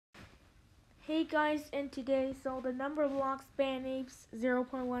Hey guys, and today, the Numberblocks band names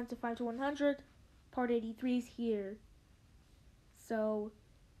 0.1 to 5 to 100, part 83 is here. So,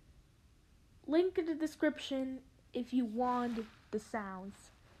 link in the description if you want the sounds.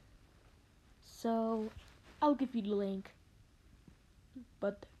 So, I'll give you the link.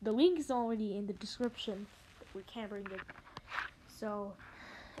 But the link is already in the description. We can't bring it. So,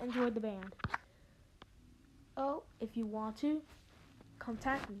 enjoy the band. Oh, if you want to,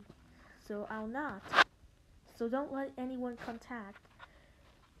 contact me. So I'll not. So don't let anyone contact.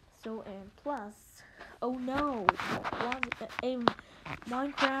 So and plus, oh no, a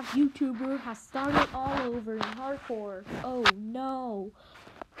Minecraft YouTuber has started all over in hardcore. Oh no.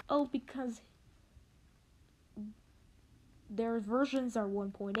 Oh, because their versions are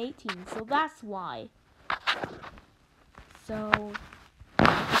 1.18, so that's why. So,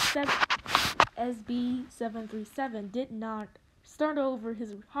 except SB737 did not start over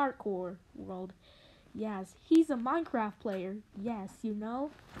his hardcore world. Yes, he's a Minecraft player. Yes, you know.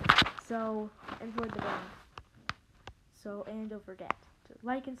 So, enjoy the band. So, and don't forget to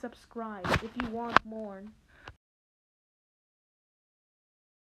like and subscribe if you want more.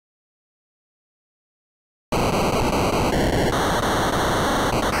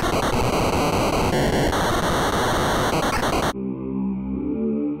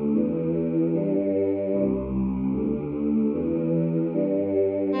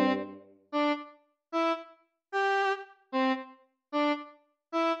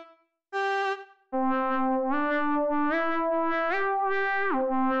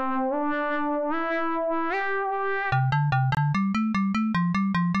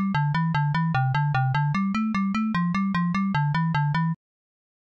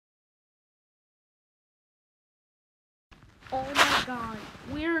 Oh my god,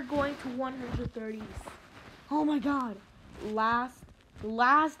 we're going to 130s. Oh my god,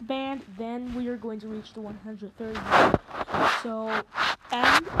 last band, then we are going to reach the 130s. So,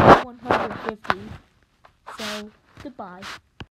 and 150. So, goodbye.